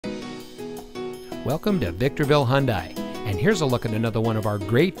Welcome to Victorville Hyundai, and here's a look at another one of our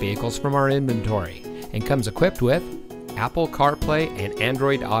great vehicles from our inventory, and comes equipped with Apple CarPlay and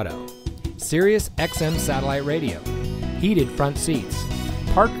Android Auto, Sirius XM satellite radio, heated front seats,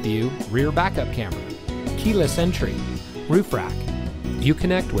 Park View rear backup camera, keyless entry, roof rack,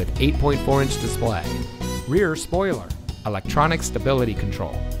 Uconnect with 8.4-inch display, rear spoiler, electronic stability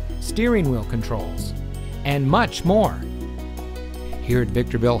control, steering wheel controls, and much more. Here at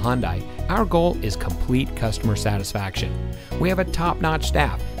Victorville Hyundai, our goal is complete customer satisfaction. We have a top-notch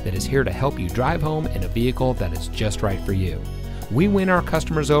staff that is here to help you drive home in a vehicle that is just right for you. We win our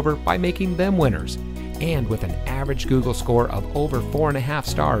customers over by making them winners. And with an average Google score of over 4.5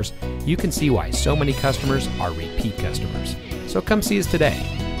 stars, you can see why so many customers are repeat customers. So come see us today.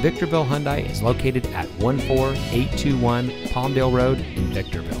 Victorville Hyundai is located at 14821 Palmdale Road in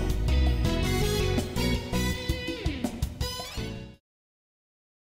Victorville.